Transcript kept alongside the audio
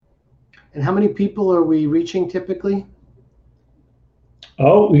And how many people are we reaching typically?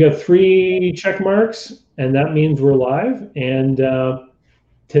 Oh, we got 3 check marks, and that means we're live. And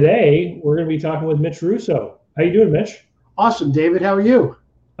today we're going to be talking with Mitch Russo. How you doing, Mitch? Awesome, David. How are you?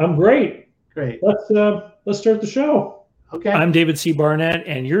 I'm great. Great. Let's start the show. Okay. I'm David C. Barnett,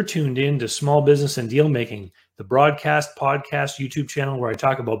 and you're tuned in to Small Business and Deal Making, the broadcast, podcast, YouTube channel where I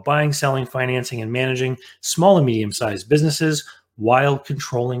talk about buying, selling, financing, and managing small and medium-sized businesses while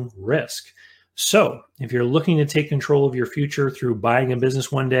controlling risk. So if you're looking to take control of your future through buying a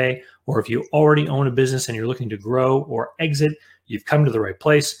business one day, or if you already own a business and you're looking to grow or exit, you've come to the right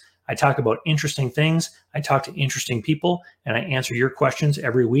place. I talk about interesting things, I talk to interesting people, and I answer your questions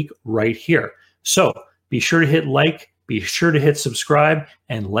every week right here. So be sure to hit like, be sure to hit subscribe,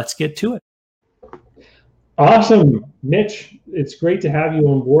 and let's get to it. Awesome. Mitch, it's great to have you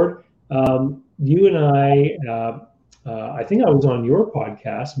on board. You and I think I was on your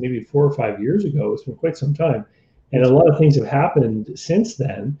podcast maybe 4 or 5 years ago. It's been quite some time. And a lot of things have happened since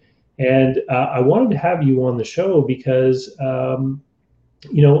then. And I wanted to have you on the show because,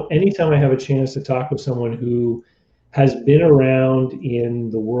 anytime I have a chance to talk with someone who has been around in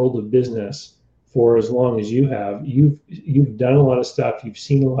the world of business for as long as you have, you've done a lot of stuff, you've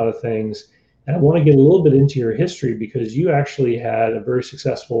seen a lot of things. And I want to get a little bit into your history because you actually had a very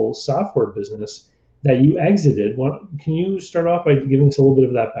successful software business that you exited. Can you start off by giving us a little bit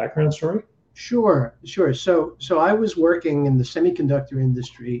of that background story? Sure. So I was working in the semiconductor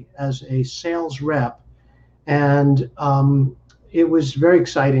industry as a sales rep, and it was very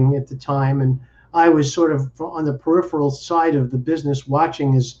exciting at the time. And I was sort of on the peripheral side of the business,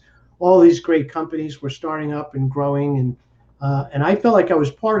 watching as all these great companies were starting up and growing, and I felt like I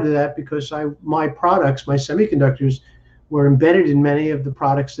was part of that because my products, my semiconductors, were embedded in many of the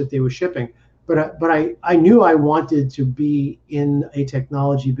products that they were shipping. But I knew I wanted to be in a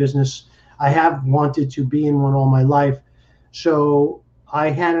technology business. I have wanted to be in one all my life. So I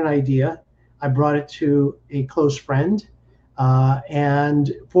had an idea. I brought it to a close friend,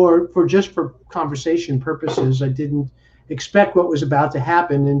 and for conversation purposes, I didn't expect what was about to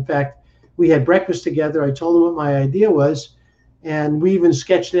happen. In fact, we had breakfast together. I told him what my idea was, and we even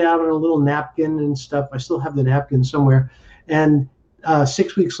sketched it out on a little napkin and stuff. I still have the napkin somewhere. And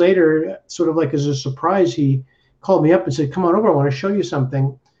 6 weeks later, sort of like as a surprise, he called me up and said, "Come on over, I want to show you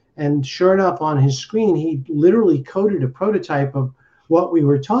something." And sure enough, on his screen, he literally coded a prototype of what we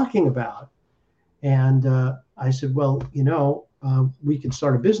were talking about. And I said, "Well, we could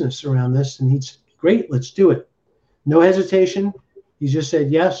start a business around this." And he said, "Great, let's do it." No hesitation. He just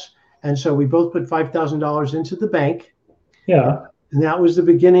said yes. And so we both put $5,000 into the bank. Yeah. And that was the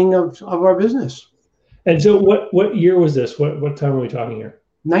beginning of our business. And so what year was this? What time are we talking here?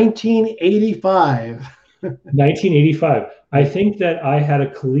 1985. 1985. I think that I had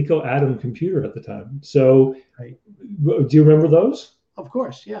a Coleco Adam computer at the time. So Right. Do you remember those? Of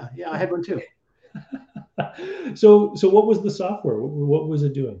course. Yeah, I had one too. So what was the software? What was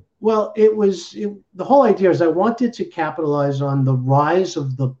it doing? Well, the whole idea is I wanted to capitalize on the rise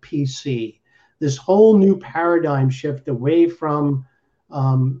of the PC, this whole new paradigm shift away from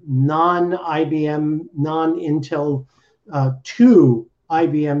non-IBM, non-Intel to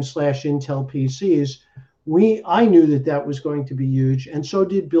IBM/Intel PCs. I knew that was going to be huge, and so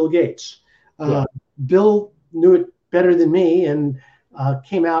did Bill Gates. Yeah. Bill knew it better than me, and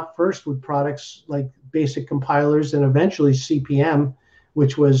came out first with products like basic compilers and eventually CP/M,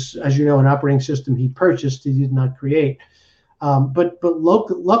 which was, as you know, an operating system he purchased, he did not create. But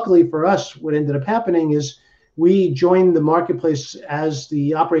luckily for us, what ended up happening is we joined the marketplace as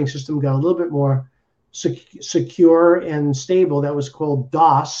the operating system got a little bit more secure and stable. That was called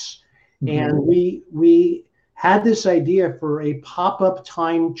DOS. Mm-hmm. And we had this idea for a pop-up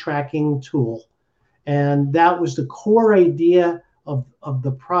time tracking tool. And that was the core idea of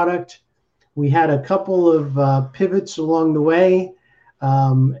the product. We had a couple of pivots along the way,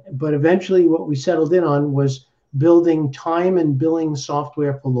 but eventually what we settled in on was building time and billing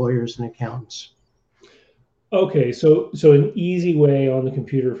software for lawyers and accountants. Okay, so an easy way on the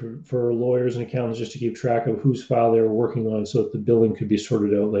computer for lawyers and accountants just to keep track of whose file they were working on so that the billing could be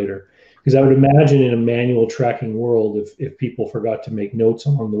sorted out later. Because I would imagine in a manual tracking world, if people forgot to make notes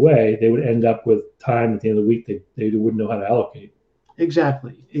along the way, they would end up with time at the end of the week they wouldn't know how to allocate.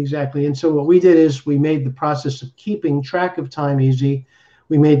 Exactly. And so what we did is we made the process of keeping track of time easy.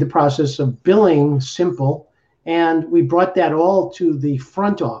 We made the process of billing simple, and we brought that all to the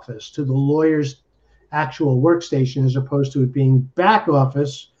front office, to the lawyer's actual workstation, as opposed to it being back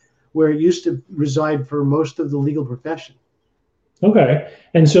office where it used to reside for most of the legal profession. Okay.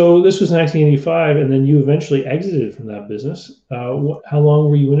 And so this was 1985, and then you eventually exited from that business. How long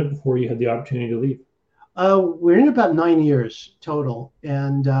were you in it before you had the opportunity to leave? We're in about 9 years total,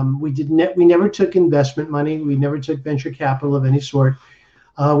 and we never took investment money. We never took venture capital of any sort.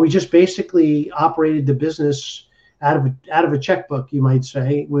 We just basically operated the business out of a checkbook, you might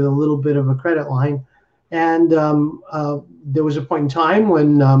say, with a little bit of a credit line. And there was a point in time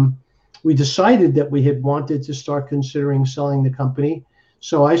when we decided that we had wanted to start considering selling the company.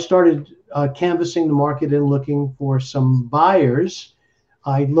 So I started canvassing the market and looking for some buyers.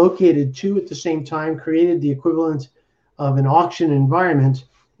 I located two at the same time, created the equivalent of an auction environment,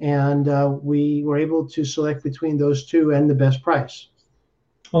 and we were able to select between those two and the best price.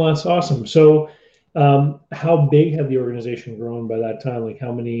 Oh, that's awesome. So, how big had the organization grown by that time? Like,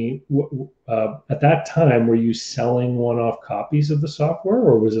 how many, at that time, were you selling one-off copies of the software,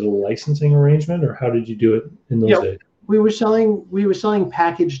 or was it a licensing arrangement, or how did you do it in those Yeah, days? we were selling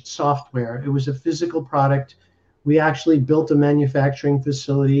packaged software. It was a physical product. We actually built a manufacturing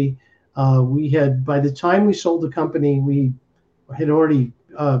facility. By the time we sold the company, we had already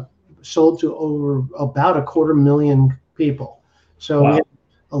sold to over about 250,000 people. So we Wow. had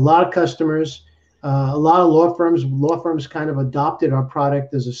a lot of customers, a lot of law firms. Law firms kind of adopted our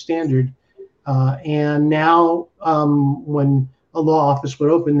product as a standard. And now, when a law office would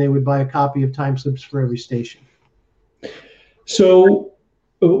open, they would buy a copy of time slips for every station. So,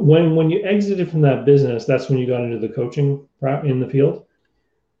 when you exited from that business, that's when you got into the coaching in the field?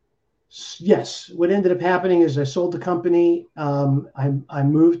 Yes, what ended up happening is I sold the company. I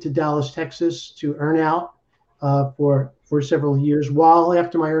moved to Dallas, Texas, to earn out for several years. While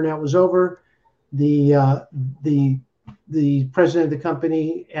after my earn out was over, the uh, the the president of the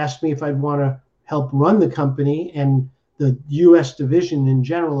company asked me if I'd want to help run the company and the U.S. division in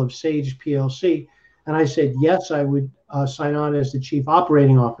general of Sage PLC, and I said yes, I would sign on as the chief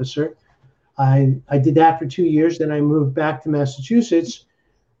operating officer. I did that for 2 years. Then I moved back to Massachusetts,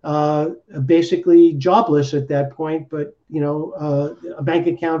 basically jobless at that point, but a bank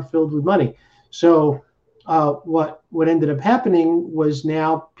account filled with money. So what ended up happening was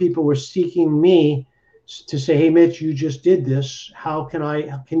now people were seeking me to say, "Hey, Mitch, you just did this.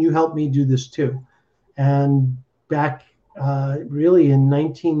 Can you help me do this too?" And back really in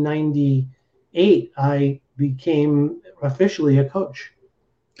 1998, I became officially a coach.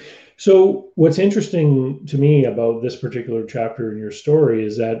 So, what's interesting to me about this particular chapter in your story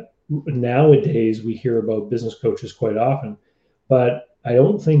is that nowadays we hear about business coaches quite often, but I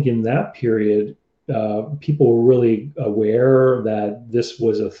don't think in that period people were really aware that this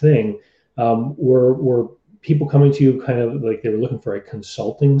was a thing. Were people coming to you kind of like they were looking for a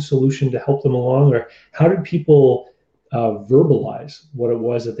consulting solution to help them along, or how did people verbalize what it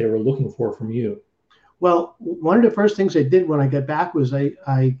was that they were looking for from you? Well, one of the first things I did when I got back was I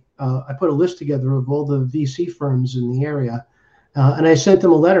put a list together of all the VC firms in the area, and I sent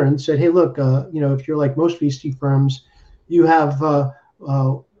them a letter and said, "Hey, look, if you're like most VC firms, you have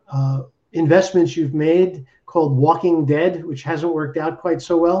investments you've made called Walking Dead, which hasn't worked out quite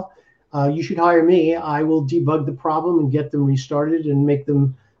so well. You should hire me. I will debug the problem and get them restarted and make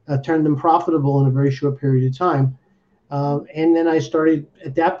them turn them profitable in a very short period of time." And then I started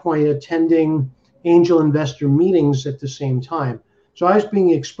at that point attending angel investor meetings at the same time. So I was being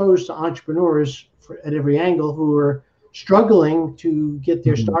exposed to entrepreneurs at every angle who were struggling to get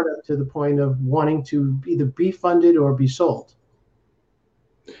their Mhm. startup to the point of wanting to either be funded or be sold.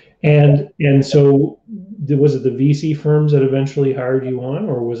 And so was it the VC firms that eventually hired you on,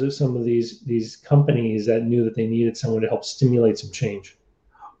 or was it some of these companies that knew that they needed someone to help stimulate some change?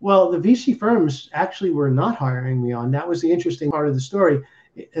 Well, the VC firms actually were not hiring me on. That was the interesting part of the story.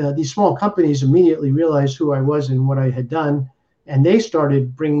 These small companies immediately realized who I was and what I had done, and they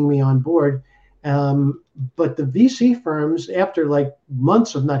started bringing me on board. But the VC firms, after like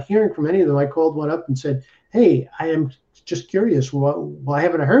months of not hearing from any of them, I called one up and said, "Hey, I am just curious. Why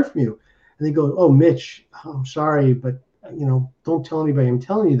haven't I heard from you?" And they go, "Oh, Mitch, I'm sorry, but don't tell anybody I'm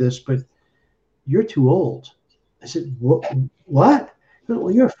telling you this, but you're too old." I said, "What? What?" "Well,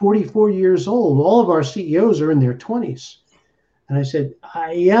 you're 44 years old. All of our CEOs are in their 20s." And I said,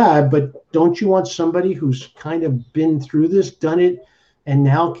 "Yeah, but don't you want somebody who's kind of been through this, done it, and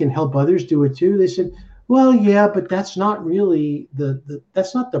now can help others do it too?" They said, "Well, yeah, but that's not really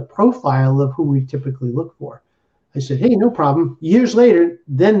that's not the profile of who we typically look for." I said, "Hey, no problem." Years later,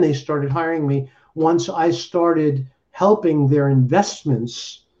 then they started hiring me once I started helping their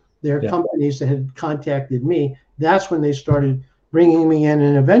investments, their Yeah. companies that had contacted me. That's when they started bringing me in,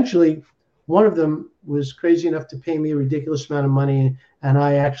 and eventually one of them was crazy enough to pay me a ridiculous amount of money, and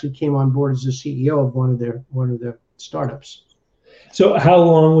I actually came on board as the CEO of one of their startups. So how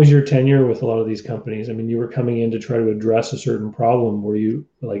long was your tenure with a lot of these companies? I mean, you were coming in to try to address a certain problem. Were you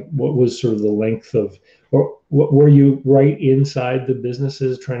like, what was sort of the length of, or what, were you right inside the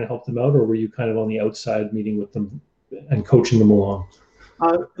businesses trying to help them out, or were you kind of on the outside meeting with them and coaching them along?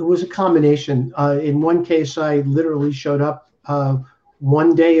 It was a combination. In one case, I literally showed up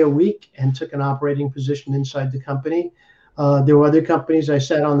one day a week and took an operating position inside the company. There were other companies I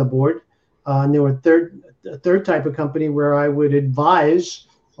sat on the board, and there were a third type of company where I would advise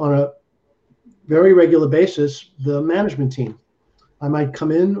on a very regular basis the management team. I might come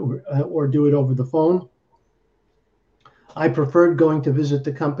in or do it over the phone. I preferred going to visit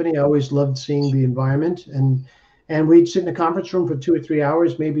the company. I always loved seeing the environment, and we'd sit in a conference room for 2 or 3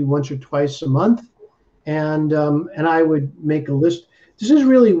 hours, maybe once or twice a month, and I would make a list. This is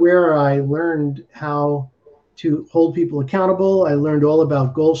really where I learned how to hold people accountable. I learned all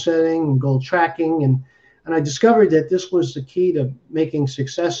about goal setting and goal tracking, and I discovered that this was the key to making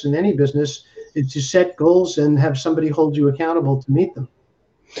success in any business, is to set goals and have somebody hold you accountable to meet them.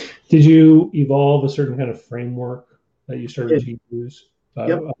 Did you evolve a certain kind of framework that you started to use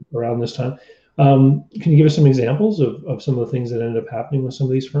around this time? Can you give us some examples of some of the things that ended up happening with some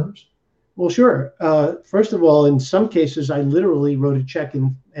of these firms? Well, sure. First of all, in some cases, I literally wrote a check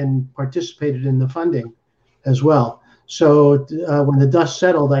and participated in the funding as well. So when the dust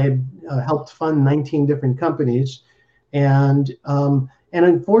settled, I had helped fund 19 different companies, and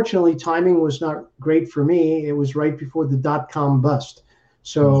unfortunately, timing was not great for me. It was right before the dot-com bust.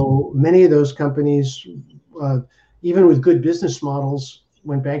 So many of those companies, even with good business models,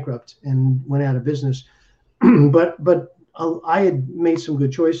 went bankrupt and went out of business. but I had made some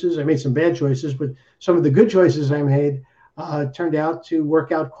good choices. I made some bad choices, but some of the good choices I made turned out to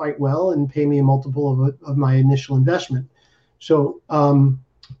work out quite well and pay me a multiple of my initial investment. So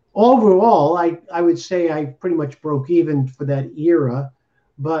overall, I would say I pretty much broke even for that era.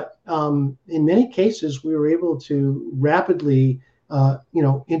 But in many cases, we were able to rapidly,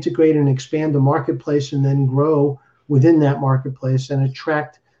 integrate and expand the marketplace, and then grow within that marketplace and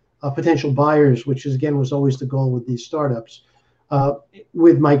attract potential buyers, which is, again, was always the goal with these startups.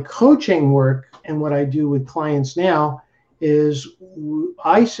 With my coaching work and what I do with clients now is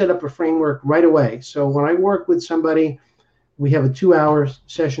I set up a framework right away. So when I work with somebody, we have a 2-hour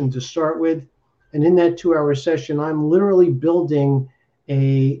session to start with. And in that 2-hour session, I'm literally building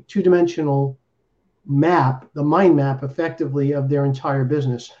a 2-dimensional map, the mind map, effectively, of their entire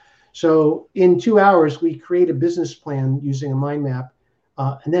business. So in 2 hours, we create a business plan using a mind map.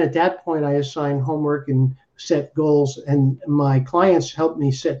 And then at that point, I assign homework and set goals, and my clients help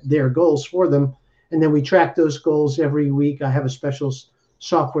me set their goals for them. And then we track those goals every week. I have a special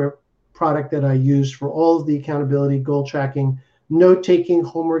software product that I use for all of the accountability, goal tracking, note-taking,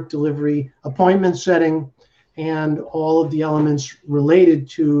 homework delivery, appointment setting, and all of the elements related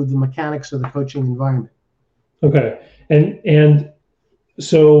to the mechanics of the coaching environment. Okay. And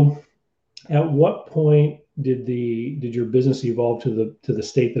so at what point did your business evolve to the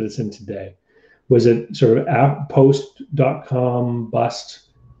state that it's in today? Was it sort of post.com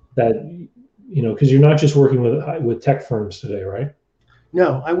bust that, because you're not just working with tech firms today, right?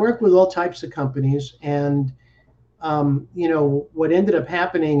 No, I work with all types of companies, and what ended up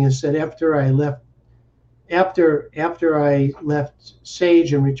happening is that after I left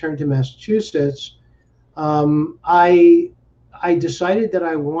Sage and returned to Massachusetts, I decided that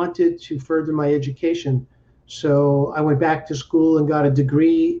I wanted to further my education. So I went back to school and got a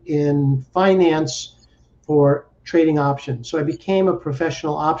degree in finance for trading options. So I became a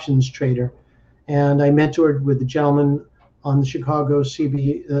professional options trader, and I mentored with the gentleman on the Chicago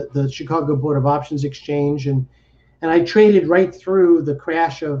the Chicago Board of Options Exchange, and I traded right through the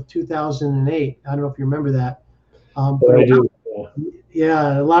crash of 2008. I don't know if you remember that. But I do.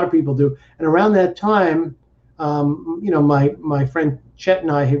 Yeah, a lot of people do. And around that time, my friend Chet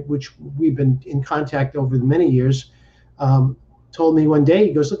and I, which we've been in contact over many years, told me one day,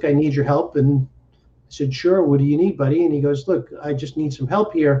 he goes, "Look, I need your help." And I said, "Sure, what do you need, buddy?" And he goes, "Look, I just need some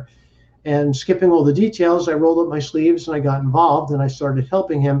help here." And skipping all the details, I rolled up my sleeves and I got involved and I started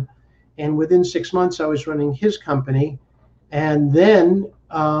helping him. And within 6 months, I was running his company. And then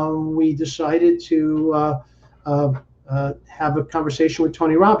we decided to have a conversation with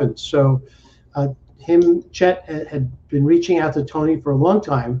Tony Robbins. So Chet had been reaching out to Tony for a long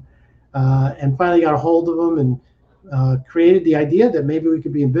time, and finally got a hold of him and created the idea that maybe we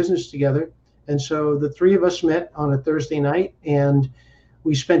could be in business together. And so the three of us met on a Thursday night, and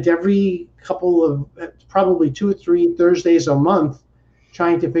we spent every couple of probably 2 or 3 Thursdays a month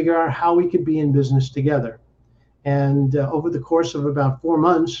trying to figure out how we could be in business together. And over the course of about 4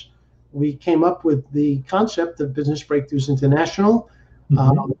 months, we came up with the concept of Business Breakthroughs International.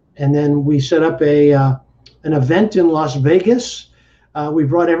 Mhm. And then we set up an event in Las Vegas. We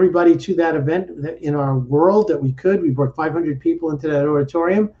brought everybody to that event in our world that we could. We brought 500 people into that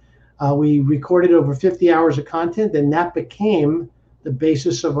auditorium. We recorded over 50 hours of content, and that became the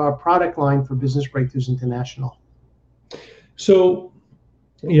basis of our product line for Business Breakthroughs International. So,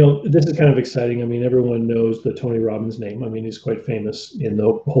 this is kind of exciting. I mean, everyone knows the Tony Robbins name. I mean, he's quite famous in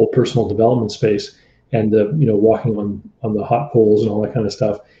the whole personal development space and the, walking on the hot coals and all that kind of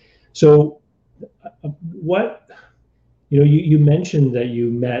stuff. So what, you mentioned that you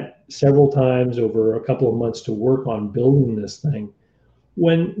met several times over a couple of months to work on building this thing.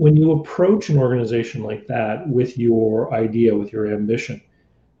 When you approach an organization like that with your idea, with your ambition,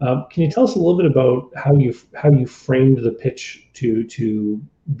 can you tell us a little bit about how you framed the pitch to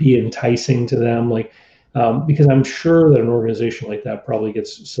be enticing to them? Like, because I'm sure that an organization like that probably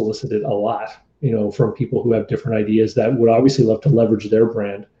gets solicited a lot, from people who have different ideas that would obviously love to leverage their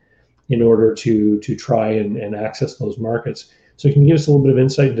brand in order to try and access those markets. So can you give us a little bit of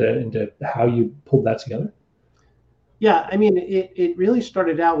insight into how you pulled that together? Yeah, I mean, it really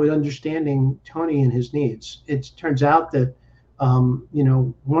started out with understanding Tony and his needs. It turns out that,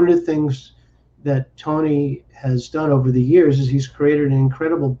 one of the things that Tony has done over the years is he's created an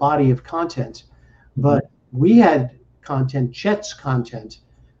incredible body of content. But we had content, Chet's content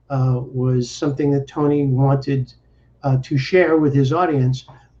was something that Tony wanted to share with his audience.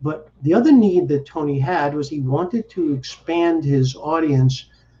 But the other need that Tony had was he wanted to expand his audience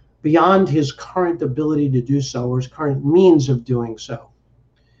beyond his current ability to do so, or his current means of doing so.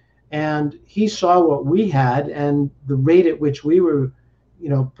 And he saw what we had and the rate at which we were,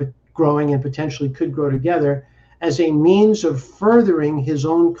 growing and potentially could grow together as a means of furthering his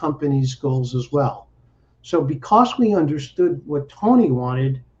own company's goals as well. So because we understood what Tony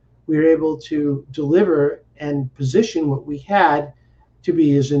wanted, we were able to deliver and position what we had to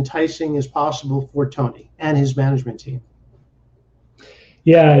be as enticing as possible for Tony and his management team.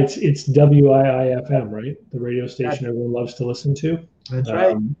 Yeah, it's WIIFM, right? The radio station everyone loves to listen to. That's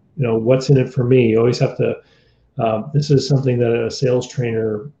right. What's in it for me? You always have to. This is something that a sales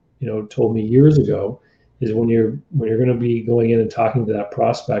trainer, told me years ago. Is when you're going to be going in and talking to that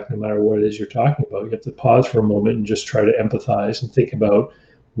prospect, no matter what it is you're talking about, you have to pause for a moment and just try to empathize and think about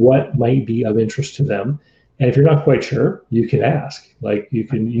what might be of interest to them. And if you're not quite sure, you can ask. Like you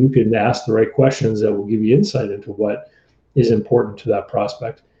can ask the right questions that will give you insight into what is important to that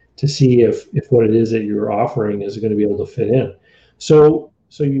prospect to see if what it is that you're offering is going to be able to fit in. So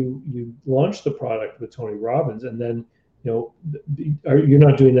you launched the product with Tony Robbins, and then you're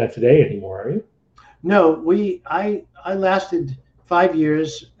not doing that today anymore, are you? No, I lasted 5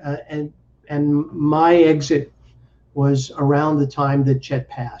 years, and my exit was around the time that Chet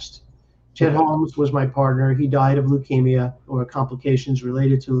passed. Chet Holmes was my partner. He died of leukemia or complications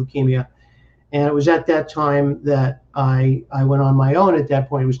related to leukemia. And it was at that time that I went on my own. At that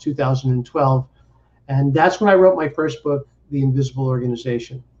point, it was 2012. And that's when I wrote my first book, The Invisible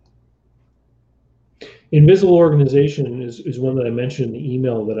Organization. Invisible Organization is one that I mentioned in the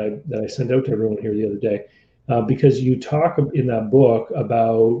email that I sent out to everyone here the other day, because you talk in that book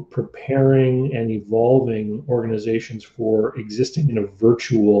about preparing and evolving organizations for existing in a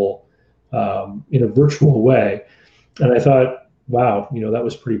virtual way. And I thought, wow, that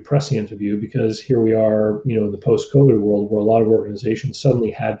was pretty prescient of you, because here we are, in the post-COVID world where a lot of organizations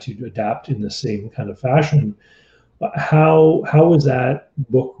suddenly had to adapt in the same kind of fashion. How was that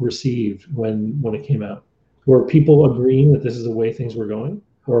book received when it came out? Were people agreeing that this is the way things were going,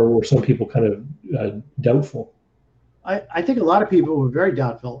 or were some people kind of doubtful? I think a lot of people were very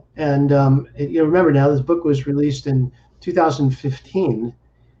doubtful. And remember now, this book was released in 2015,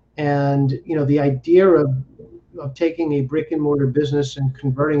 and the idea of taking a brick and mortar business and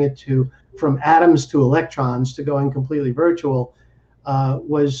converting it from atoms to electrons to going completely virtual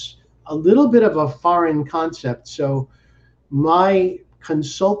was a little bit of a foreign concept. So my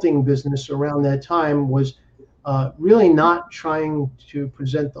consulting business around that time was really not trying to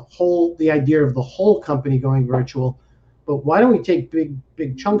present the idea of the whole company going virtual, but why don't we take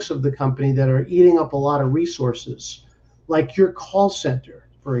big chunks of the company that are eating up a lot of resources, like your call center,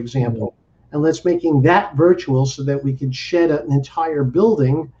 for example, and let's making that virtual so that we can shed an entire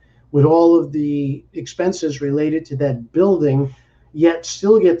building with all of the expenses related to that building, yet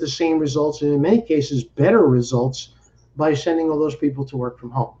still get the same results, and in many cases better results, by sending all those people to work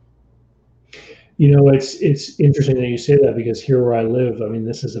from home. It's interesting that you say that, because here where I live, I mean,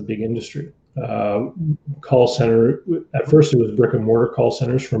 this is a big industry. Call center, at first it was brick and mortar call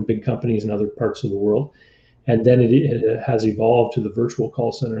centers from big companies in other parts of the world. And then it has evolved to the virtual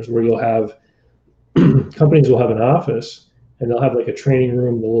call centers where you'll have companies will have an office and they'll have like a training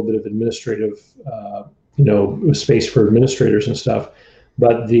room, a little bit of administrative, space for administrators and stuff.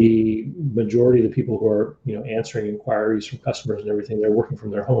 But the majority of the people who are, answering inquiries from customers and everything, they're working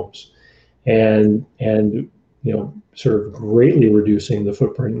from their homes, and sort of greatly reducing the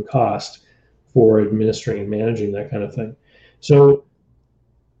footprint and cost for administering and managing that kind of thing. So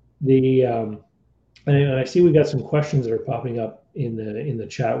and I see we got some questions that are popping up in the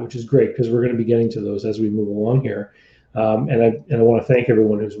chat, which is great because we're going to be getting to those as we move along here. And I want to thank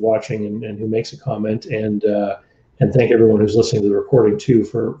everyone who's watching and who makes a comment, and thank everyone who's listening to the recording too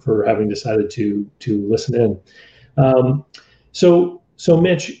for having decided to listen in. So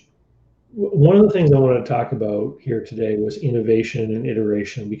Mitch, one of the things I wanted to talk about here today was innovation and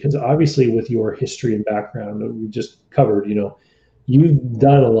iteration, because obviously with your history and background that we just covered, you've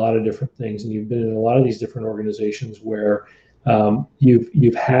done a lot of different things, and you've been in a lot of these different organizations where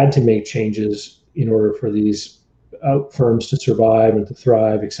you've had to make changes in order for these firms to survive and to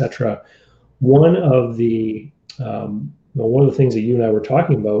thrive, etc. One of the things that you and I were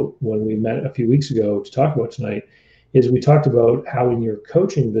talking about when we met a few weeks ago to talk about tonight is we talked about how in your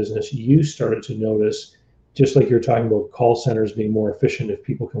coaching business you started to notice, just like you're talking about call centers being more efficient if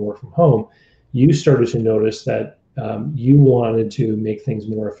people can work from home, you started to notice that you wanted to make things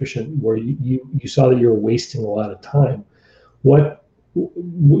more efficient, where you saw that you were wasting a lot of time. You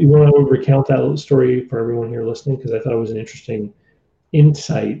want to recount that little story for everyone here listening? Because I thought it was an interesting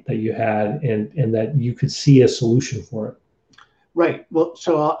insight that you had, and that you could see a solution for it. Right. Well,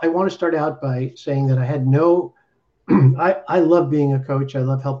 so I want to start out by saying that I had I love being a coach. I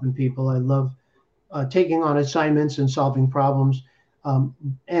love helping people. I love taking on assignments and solving problems.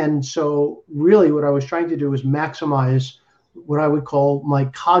 And so really what I was trying to do was maximize what I would call my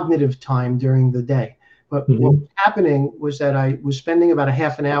cognitive time during the day. But what was happening was that I was spending about a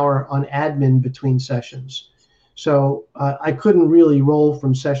half an hour on admin between sessions. So I couldn't really roll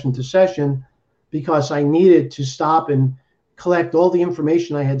from session to session because I needed to stop and collect all the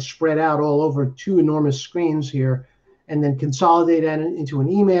information I had spread out all over 2 enormous screens here, and then consolidate that into an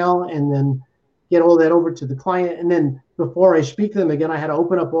email, and then get all that over to the client. And then before I speak to them again, I had to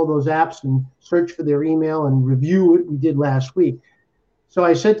open up all those apps and search for their email and review what we did last week. So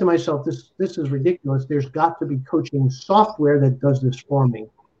I said to myself, this is ridiculous. There's got to be coaching software that does this for me.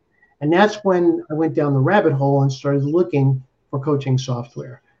 And that's when I went down the rabbit hole and started looking for coaching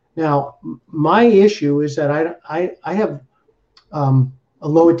software. Now, my issue is that I have a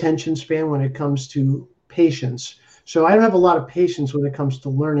low attention span when it comes to patience. So I don't have a lot of patience when it comes to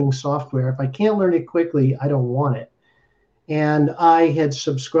learning software. If I can't learn it quickly, I don't want it. And I had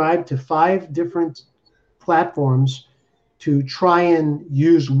subscribed to 5 different platforms to try and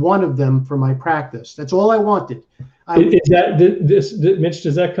use one of them for my practice. That's all I wanted. Mitch,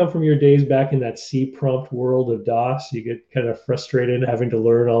 does that come from your days back in that C prompt world of DOS? You get kind of frustrated having to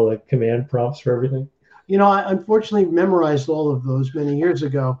learn all the command prompts for everything? I unfortunately memorized all of those many years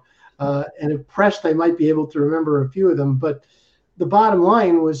ago. And impressed I might be able to remember a few of them. But the bottom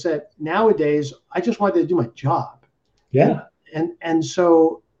line was that nowadays I just wanted to do my job. Yeah. And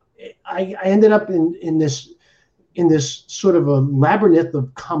so I ended up in this sort of a labyrinth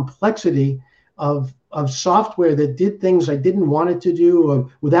of complexity of software that did things I didn't want it to do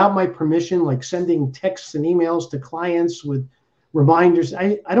without my permission, like sending texts and emails to clients with reminders.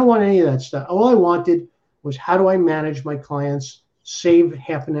 I don't want any of that stuff. All I wanted was, how do I manage my clients, save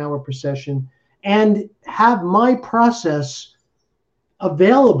half an hour per session, and have my process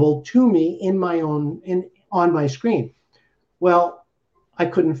available to me on my screen. Well, I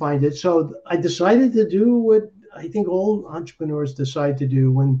couldn't find it. So I decided to do what I think all entrepreneurs decide to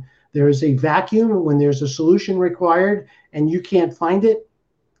do when there is a vacuum, when there's a solution required and you can't find it,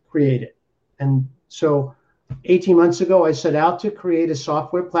 create it. And so 18 months ago, I set out to create a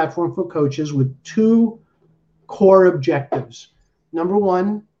software platform for coaches with 2 core objectives. Number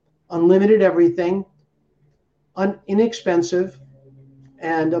 1, unlimited everything, inexpensive.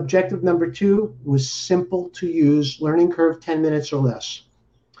 And objective number 2 was simple to use, learning curve 10 minutes or less.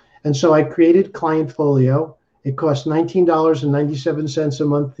 And so I created Clientfolio. It costs $19.97 a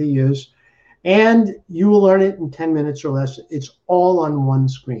month to use. And you will learn it in 10 minutes or less. It's all on one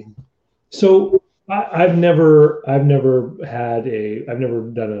screen. So I've never done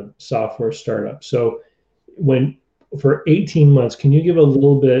a software startup. So for 18 months, can you give a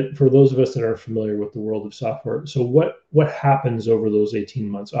little bit, for those of us that are familiar with the world of software, so what happens over those 18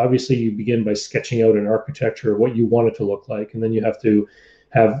 months? Obviously, you begin by sketching out an architecture of what you want it to look like, and then you have to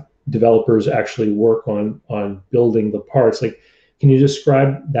have developers actually work on building the parts. Like, can you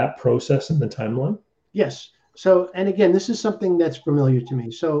describe that process and the timeline? Yes. So, and again, this is something that's familiar to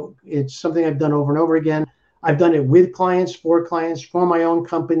me. So it's something I've done over and over again. I've done it with clients, for my own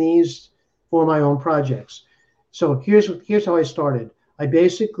companies, for my own projects. So here's how I started. I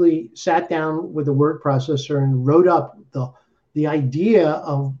basically sat down with a word processor and wrote up the idea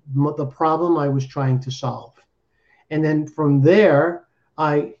of the problem I was trying to solve. And then from there,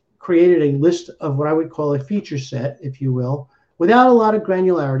 I created a list of what I would call a feature set, if you will, without a lot of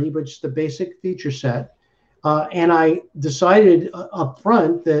granularity, but just a basic feature set. And I decided up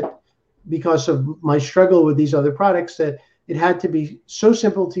front that because of my struggle with these other products, that it had to be so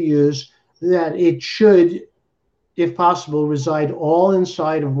simple to use that it should, if possible, reside all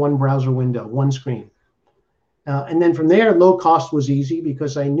inside of one browser window, one screen. And then from there, low cost was easy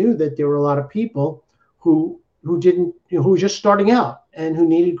because I knew that there were a lot of people who didn't, who were just starting out and who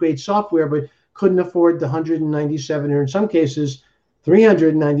needed great software but couldn't afford the $197 or in some cases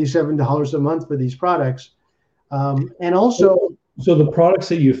 $397 a month for these products. And also, so the products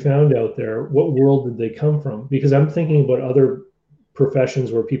that you found out there, what world did they come from? Because I'm thinking about other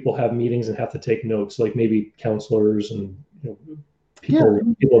professions where people have meetings and have to take notes, like maybe counselors and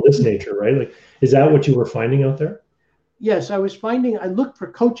people of this nature, right? Like, is that what you were finding out there? Yes, I looked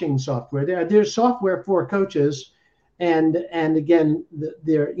for coaching software. There's software for coaches, and again,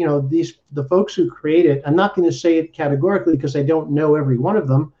 the folks who create it. I'm not going to say it categorically because I don't know every one of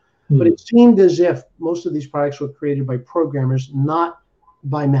them, but it seemed as if most of these products were created by programmers, not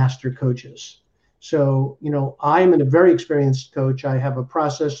by master coaches. So, I'm a very experienced coach. I have a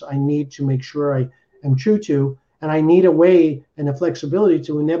process I need to make sure I am true to, and I need a way and a flexibility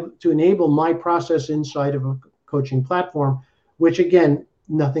to enable my process inside of a coaching platform, which again,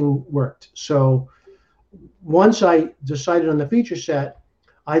 nothing worked. So once I decided on the feature set,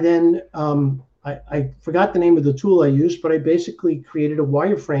 I then, I forgot the name of the tool I used, but I basically created a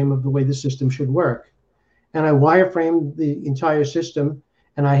wireframe of the way the system should work. And I wireframed the entire system,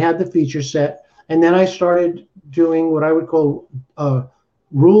 and I had the feature set. And then I started doing what I would call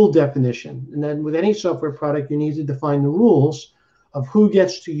rule definition. And then with any software product, you need to define the rules of who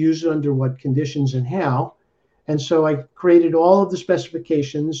gets to use it under what conditions and how. And so I created all of the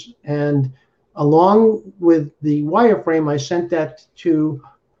specifications, and along with the wireframe, I sent that to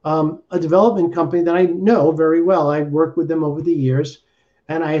a development company that I know very well. I've worked with them over the years.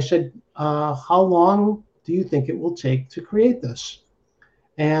 And I said, how long do you think it will take to create this?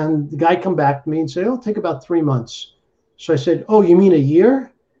 And the guy come back to me and said, it'll take about 3 months. So I said, oh, you mean a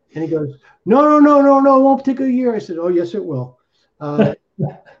year? And he goes, no, it won't take a year. I said, oh, yes, it will.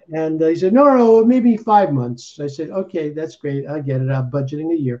 And he said, no, maybe 5 months. I said, okay, that's great. I get it. I'm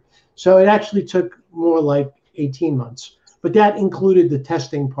budgeting a year. So it actually took more like 18 months. But that included the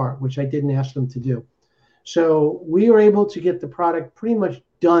testing part, which I didn't ask them to do. So we were able to get the product pretty much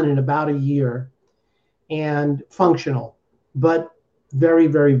done in about a year and functional, but very,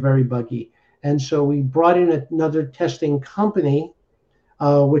 very, very buggy. And so we brought in another testing company,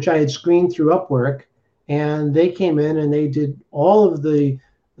 which I had screened through Upwork, and they came in and they did all of the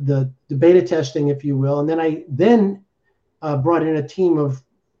beta testing, if you will. And then I brought in a team of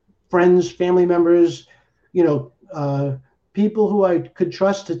friends, family members, people who I could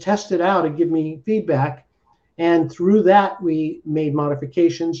trust to test it out and give me feedback. And through that, we made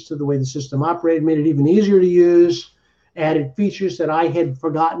modifications to the way the system operated, made it even easier to use, added features that I had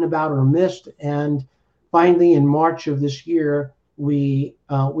forgotten about or missed. And finally, in March of this year, we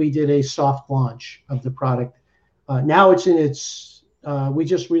did a soft launch of the product. Now it's in its, we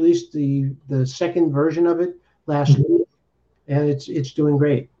just released the second version of it last week, and it's doing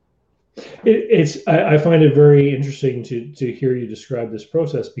great. I find it very interesting to hear you describe this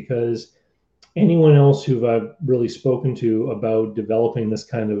process, because anyone else who I've really spoken to about developing this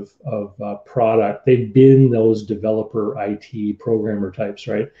kind of product, they've been those developer IT programmer types,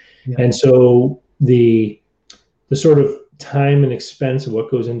 right? Yeah. And so the sort of time and expense of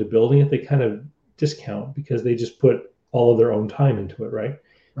what goes into building it, they kind of discount because they just put all of their own time into it, right?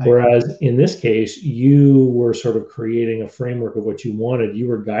 Right. Whereas in this case, you were sort of creating a framework of what you wanted. You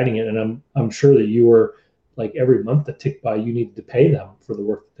were guiding it, and I'm sure that you were, like, every month that ticked by, you needed to pay them for the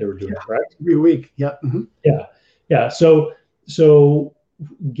work that they were doing, correct? Every week, yeah. Mm-hmm. Yeah. So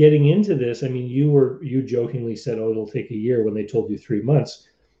getting into this, I mean, you jokingly said, "Oh, it'll take a year," when they told you 3 months.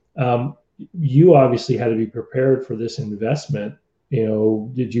 You obviously had to be prepared for this investment.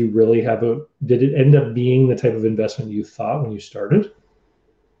 Did you really did it end up being the type of investment you thought when you started?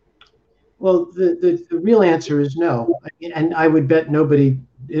 Well, the real answer is no. And I would bet nobody,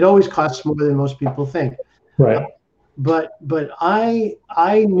 it always costs more than most people think. Right. But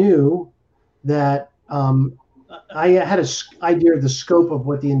I knew that I had an idea of the scope of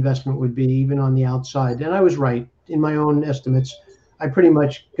what the investment would be, even on the outside. And I was right in my own estimates. I pretty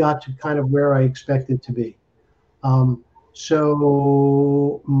much got to kind of where I expected to be.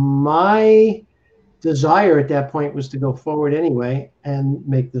 So my desire at that point was to go forward anyway and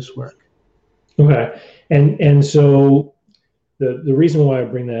make this work. Okay. And so the reason why I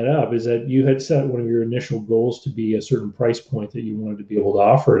bring that up is that you had set one of your initial goals to be a certain price point that you wanted to be able to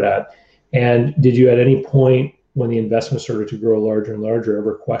offer it at. And did you at any point when the investment started to grow larger and larger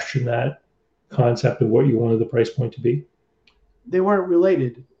ever question that concept of what you wanted the price point to be? They weren't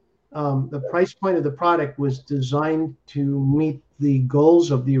related. The price point of the product was designed to meet the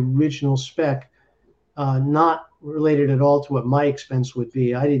goals of the original spec, not related at all to what my expense would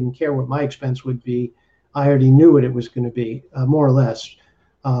be. I didn't care what my expense would be. I already knew what it was going to be, more or less.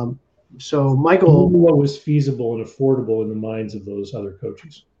 So my goal, what was feasible and affordable in the minds of those other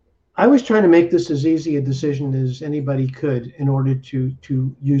coaches? I was trying to make this as easy a decision as anybody could in order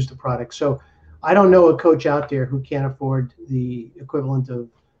to use the product. So I don't know a coach out there who can't afford the equivalent of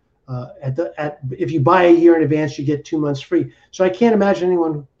if you buy a year in advance, you get 2 months free. So I can't imagine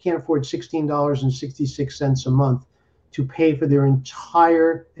anyone who can't afford $16.66 a month to pay for their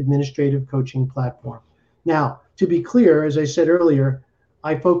entire administrative coaching platform. Now, to be clear, as I said earlier,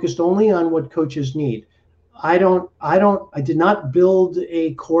 I focused only on what coaches need. I did not build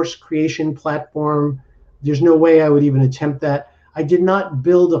a course creation platform. There's no way I would even attempt that. I did not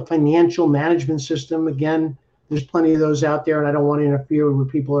build a financial management system. Again, there's plenty of those out there, and I don't want to interfere with what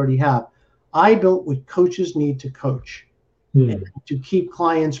people already have. I built what coaches need to coach, to keep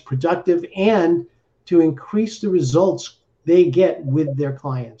clients productive and to increase the results they get with their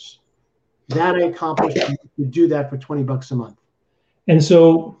clients. That I accomplished to do that for $20 a month. And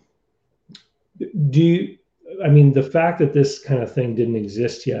so the fact that this kind of thing didn't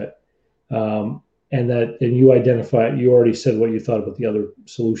exist yet, and you already said what you thought about the other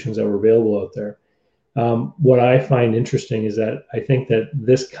solutions that were available out there. What I find interesting is that I think that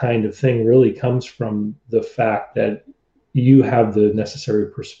this kind of thing really comes from the fact that you have the necessary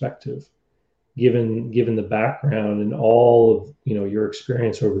perspective, given the background and all of your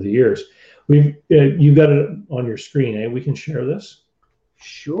experience over the years. You've got it on your screen, eh? We can share this.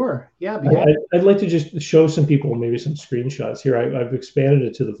 Sure. Yeah. I'd like to just show some people maybe some screenshots here. I've expanded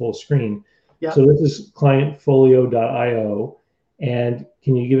it to the full screen. Yeah. So this is clientfolio.io. And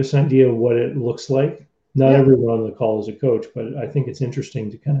can you give us an idea of what it looks like? Not everyone on the call is a coach, but I think it's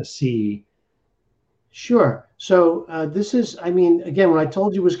interesting to kind of see. Sure. So this is, again, when I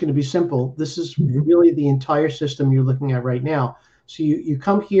told you it was going to be simple, this is really the entire system you're looking at right now. So you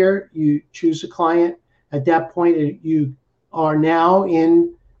come here, you choose a client. At that point, you are now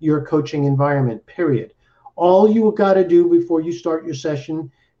in your coaching environment, period. All you got to do before you start your session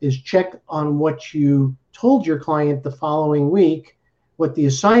is check on what you told your client the following week, what the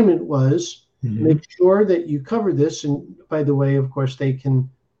assignment was, make sure that you cover this. And by the way, of course, they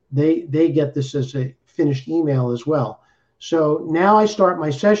get this as a finished email as well. So now I start my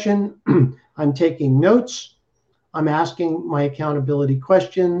session. I'm taking notes. I'm asking my accountability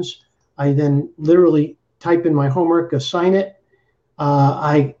questions. I then literally type in my homework, assign it.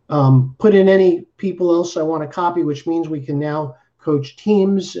 I put in any people else I want to copy, which means we can now coach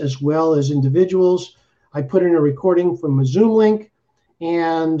teams as well as individuals. I put in a recording from a Zoom link,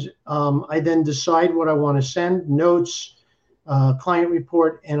 and I then decide what I want to send, notes, client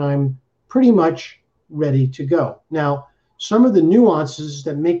report, and I'm pretty much ready to go. Now, some of the nuances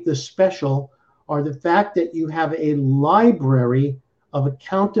that make this special are the fact that you have a library of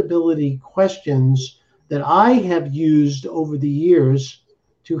accountability questions that I have used over the years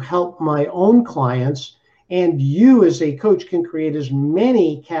to help my own clients. And you as a coach can create as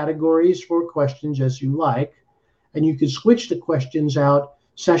many categories for questions as you like. And you can switch the questions out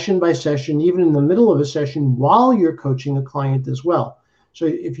session by session, even in the middle of a session while you're coaching a client as well. So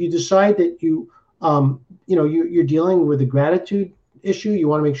if you decide that you're dealing with a gratitude issue, you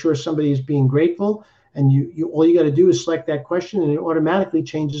want to make sure somebody is being grateful, and you all you got to do is select that question, and it automatically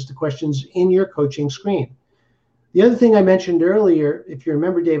changes the questions in your coaching screen. The other thing I mentioned earlier, if you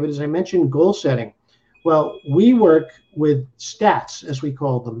remember, David, is I mentioned goal setting. Well, we work with stats, as we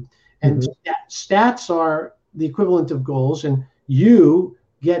call them, and stats are the equivalent of goals, and you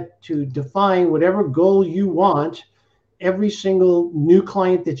get to define whatever goal you want every single new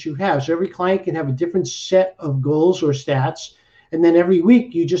client that you have. So every client can have a different set of goals or stats. And then every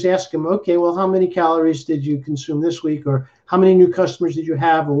week you just ask them, okay, well, how many calories did you consume this week? Or how many new customers did you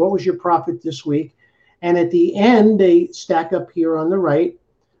have? Or what was your profit this week? And at the end, they stack up here on the right.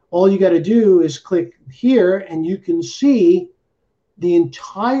 All you got to do is click here, and you can see the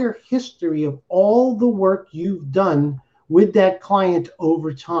entire history of all the work you've done with that client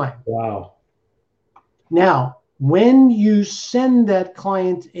over time. Wow. Now, when you send that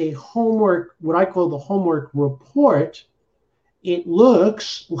client a homework, what I call the homework report, it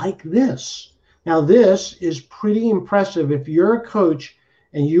looks like this. Now, this is pretty impressive. If you're a coach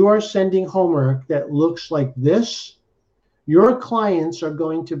and you are sending homework that looks like this, your clients are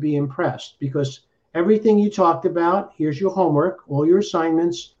going to be impressed, because everything you talked about, here's your homework, all your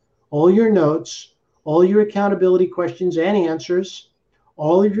assignments, all your notes, all your accountability questions and answers,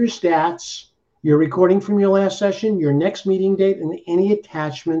 all of your stats, your recording from your last session, your next meeting date, and any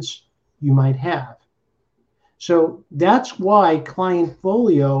attachments you might have. So that's why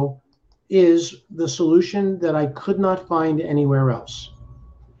Clientfolio is the solution that I could not find anywhere else.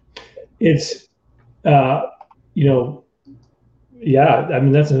 It's, yeah, I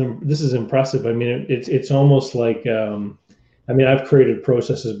mean, this is impressive. I mean, it's almost like, I mean, I've created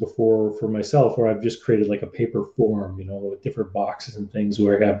processes before for myself where I've just created like a paper form, with different boxes and things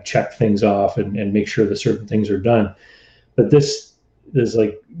where I have checked things off and make sure that certain things are done. But this is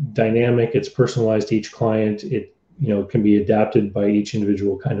like dynamic, it's personalized to each client. It, can be adapted by each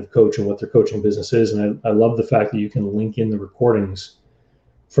individual kind of coach and what their coaching business is. And I love the fact that you can link in the recordings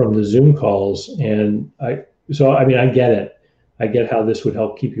from the Zoom calls. And I get it. I get how this would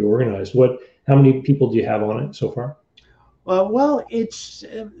help keep you organized. How many people do you have on it so far? Well, it's,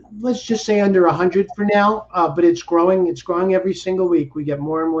 let's just say under 100 for now, but it's growing. It's growing every single week. We get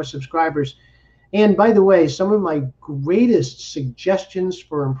more and more subscribers. And by the way, some of my greatest suggestions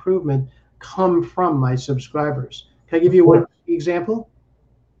for improvement come from my subscribers. Can I give you one example?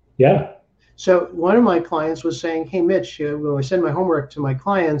 Yeah. So one of my clients was saying, hey, Mitch, when I send my homework to my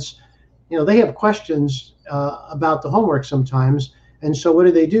clients, they have questions about the homework sometimes. And so what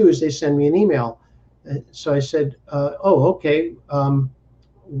do is they send me an email. So I said, oh, okay.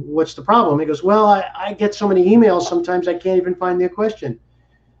 What's the problem? He goes, well, I get so many emails, sometimes I can't even find their question.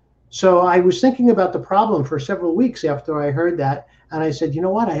 So I was thinking about the problem for several weeks after I heard that. And I said, you know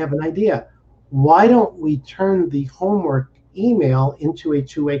what? I have an idea. Why don't we turn the homework email into a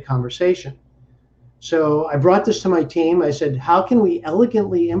two-way conversation? So I brought this to my team. I said, how can we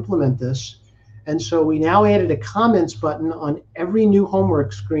elegantly implement this? And so we now added a comments button on every new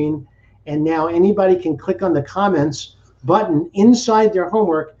homework screen. And now anybody can click on the comments button inside their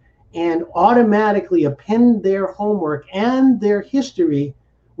homework and automatically append their homework and their history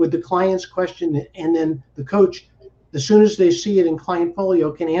with the client's question. And then the coach, as soon as they see it in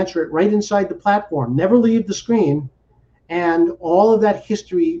Clientfolio, can answer it right inside the platform, never leave the screen. And all of that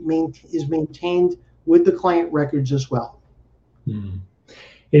history is maintained with the client records as well.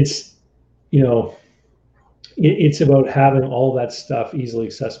 It's, it's about having all that stuff easily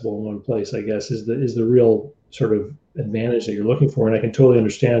accessible in one place, I guess, is the real sort of advantage that you're looking for. And I can totally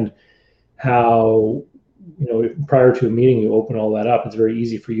understand how, prior to a meeting, you open all that up. It's very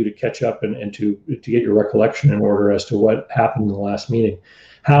easy for you to catch up and to get your recollection in order as to what happened in the last meeting.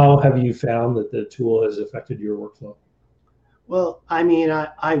 How have you found that the tool has affected your workflow? Well, I mean,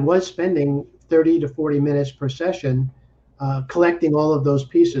 I was spending 30 to 40 minutes per session collecting all of those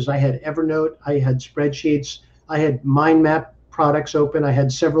pieces. I had Evernote, I had spreadsheets, I had mind map products open, I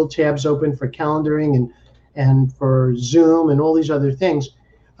had several tabs open for calendaring and for Zoom and all these other things.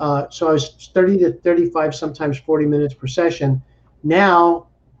 So I was 30 to 35, sometimes 40 minutes per session. Now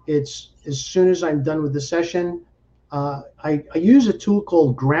it's as soon as I'm done with the session, I use a tool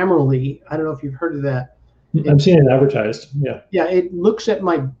called Grammarly. I don't know if you've heard of that. I'm seeing it advertised. Yeah. Yeah, it looks at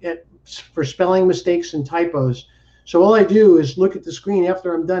for spelling mistakes and typos. So all I do is look at the screen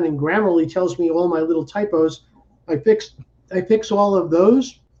after I'm done, and Grammarly tells me all my little typos. I fix all of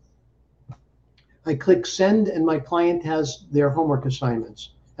those. I click send, and my client has their homework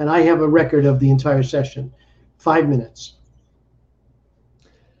assignments. And I have a record of the entire session, 5 minutes.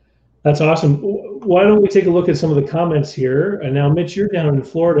 That's awesome. Why don't we take a look at some of the comments here? And now, Mitch, you're down in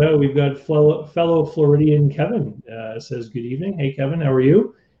Florida. We've got fellow Floridian Kevin says, good evening. Hey, Kevin, how are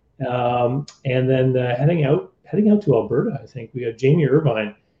you? And then heading out to Alberta, I think we have Jamie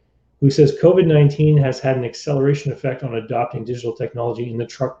Irvine, who says COVID-19 has had an acceleration effect on adopting digital technology in the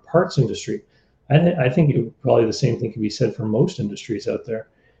truck parts industry. I think probably the same thing can be said for most industries out there.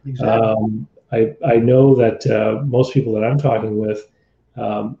 Exactly. I know that most people that I'm talking with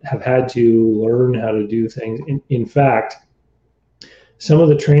have had to learn how to do things. In fact, some of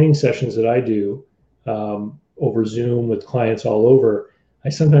the training sessions that I do over Zoom with clients all over, I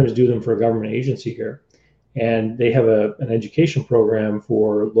sometimes do them for a government agency here. And they have an education program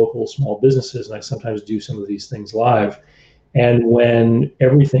for local small businesses, and I sometimes do some of these things live. And when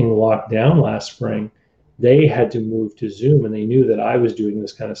everything locked down last spring, they had to move to Zoom, and they knew that I was doing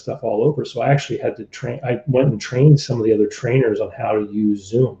this kind of stuff all over. So I actually had to train. I went and trained some of the other trainers on how to use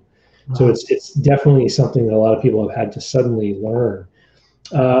Zoom. So it's definitely something that a lot of people have had to suddenly learn.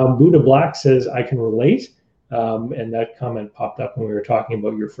 Buddha Black says, I can relate. And that comment popped up when we were talking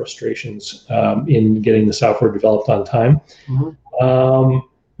about your frustrations in getting the software developed on time.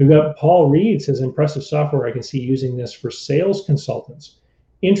 We've got Paul Reed says, impressive software. I can see using this for sales consultants.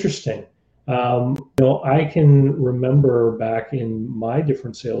 Interesting. I can remember back in my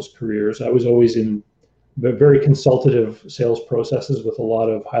different sales careers, I was always in very consultative sales processes with a lot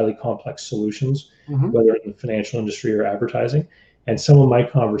of highly complex solutions, whether in the financial industry or advertising. And some of my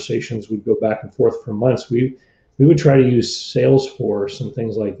conversations would go back and forth for months. We would try to use Salesforce and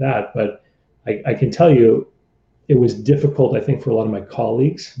things like that, but I can tell you it was difficult, I think, for a lot of my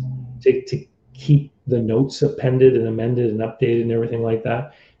colleagues to keep the notes appended and amended and updated and everything like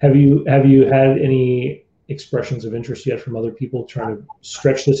that. Have you had any expressions of interest yet from other people trying to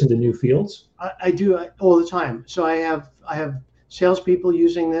stretch this into new fields? I do all the time. So I have salespeople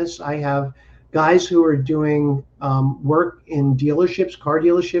using this. I have guys who are doing work in dealerships, car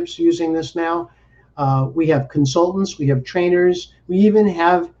dealerships, using this now. We have consultants, we have trainers, we even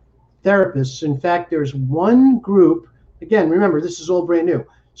have therapists. In fact, there's one group, again, remember, this is all brand new.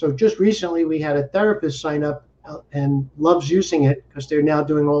 So just recently we had a therapist sign up and loves using it because they're now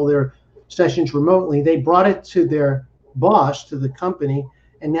doing all their sessions remotely. They brought it to their boss, to the company,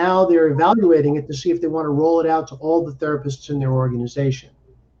 and now they're evaluating it to see if they want to roll it out to all the therapists in their organization.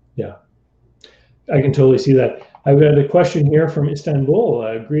 Yeah, I can totally see that. I've got a question here from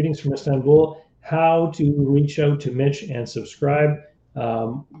Istanbul. Greetings from Istanbul. How to reach out to Mitch and subscribe?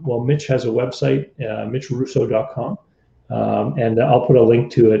 Well, Mitch has a website, mitchrusso.com. And I'll put a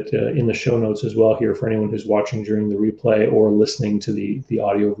link to it in the show notes as well here for anyone who's watching during the replay or listening to the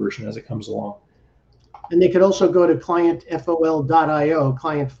audio version as it comes along. And they could also go to clientfol.io,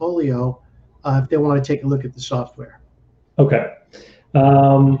 Clientfolio, if they want to take a look at the software. Okay.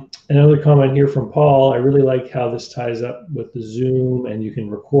 Another comment here from Paul. I really like how this ties up with the Zoom and you can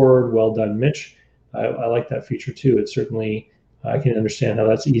record. Well done, Mitch. I like that feature too. It certainly, I can understand how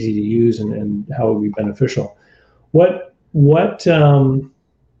that's easy to use and how it would be beneficial. What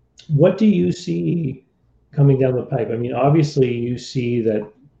do you see coming down the pipe? I mean, obviously you see that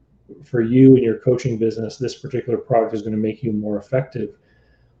for you and your coaching business, this particular product is going to make you more effective.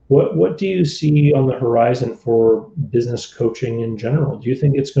 What do you see on the horizon for business coaching in general? Do you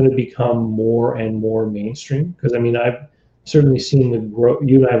think it's going to become more and more mainstream? Because I mean, I've certainly seen the growth.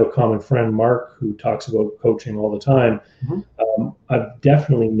 You and I have a common friend, Mark, who talks about coaching all the time. I've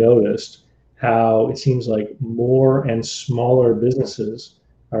definitely noticed how it seems like more and smaller businesses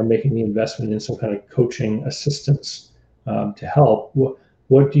are making the investment in some kind of coaching assistance to help.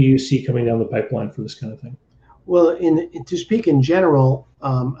 What do you see coming down the pipeline for this kind of thing? Well, to speak in general,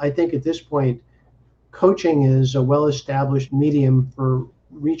 I think at this point, coaching is a well-established medium for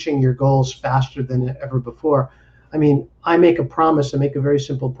reaching your goals faster than ever before. I mean, I make a very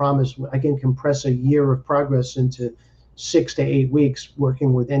simple promise. I can compress a year of progress into 6 to 8 weeks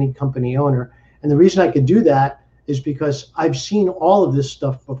working with any company owner. And the reason I could do that is because I've seen all of this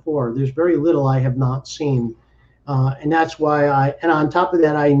stuff before. There's very little I have not seen. And that's why and on top of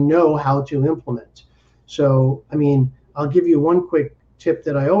that, I know how to implement. So, I mean, I'll give you one quick tip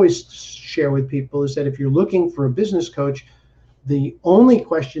that I always share with people is that if you're looking for a business coach, the only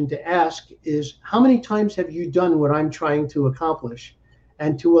question to ask is, how many times have you done what I'm trying to accomplish,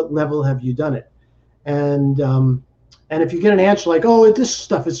 and to what level have you done it? And if you get an answer like, oh, this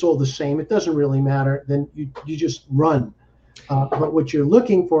stuff is all the same, it doesn't really matter, then you just run. But what you're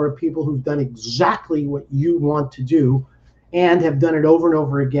looking for are people who've done exactly what you want to do and have done it over and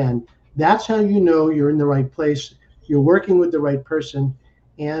over again. That's how you know you're in the right place, you're working with the right person,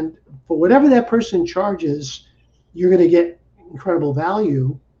 and for whatever that person charges, you're going to get incredible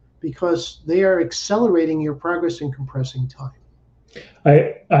value because they are accelerating your progress and compressing time.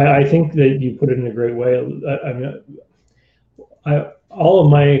 I think that you put it in a great way. I mean, all of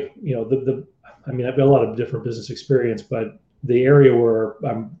my, I mean, I've got a lot of different business experience, but the area where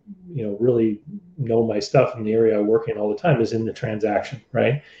I'm, really know my stuff and the area I work in all the time is in the transaction,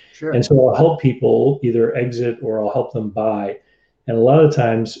 right? Sure. And so I'll help people either exit or I'll help them buy. And a lot of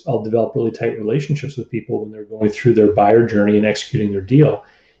times I'll develop really tight relationships with people when they're going through their buyer journey and executing their deal.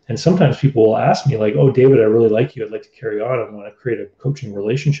 And sometimes people will ask me like, oh, David, I really like you. I'd like to carry on. I want to create a coaching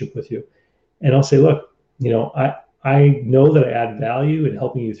relationship with you. And I'll say, look, I know that I add value in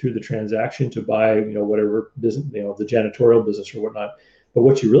helping you through the transaction to buy, whatever business, the janitorial business or whatnot. But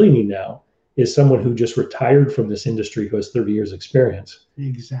what you really need now is someone who just retired from this industry who has 30 years experience.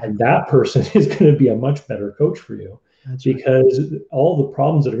 Exactly. And that person is going to be a much better coach for you. That's because right. All the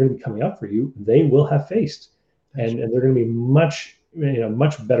problems that are going to be coming up for you, they will have faced. And they're going to be much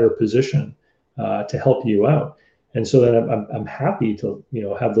better position to help you out. And so then I'm happy to,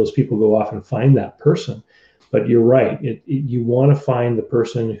 have those people go off and find that person. But you're right. You want to find the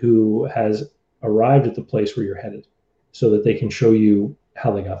person who has arrived at the place where you're headed so that they can show you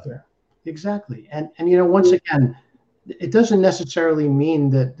how they got there. Exactly. And once again, it doesn't necessarily mean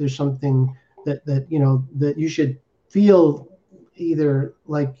that there's something that you should feel either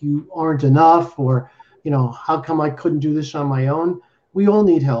like you aren't enough or, how come I couldn't do this on my own? We all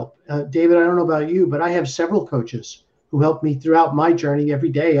need help. David, I don't know about you, but I have several coaches who help me throughout my journey every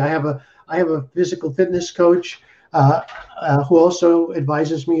day. I have a physical fitness coach who also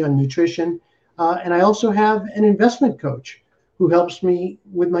advises me on nutrition. And I also have an investment coach who helps me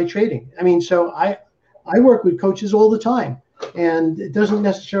with my trading. I mean, so I work with coaches all the time, and it doesn't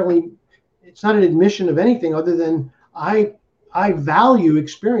necessarily, it's not an admission of anything other than I value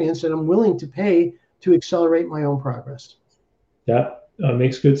experience and I'm willing to pay to accelerate my own progress. Yeah,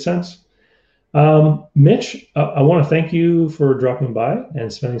 makes good sense. Mitch, I want to thank you for dropping by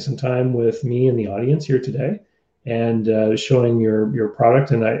and spending some time with me and the audience here today and showing your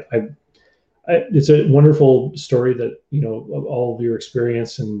product. And it's a wonderful story that, of all of your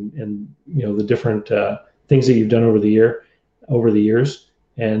experience and the different things that you've done over the years.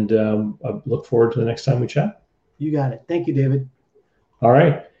 And I look forward to the next time we chat. You got it. Thank you, David. All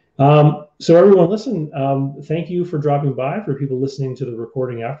right. So everyone, listen, thank you for dropping by. For people listening to the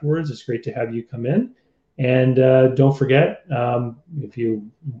recording afterwards, it's great to have you come in. And don't forget, if you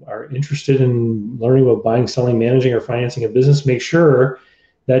are interested in learning about buying, selling, managing, or financing a business, make sure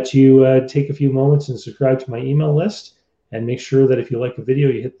that you take a few moments and subscribe to my email list. And make sure that if you like a video,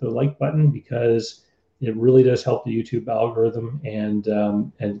 you hit the like button, because it really does help the YouTube algorithm and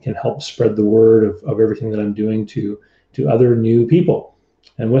can help spread the word of everything that I'm doing to other new people.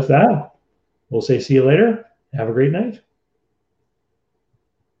 And with that, we'll say see you later. Have a great night.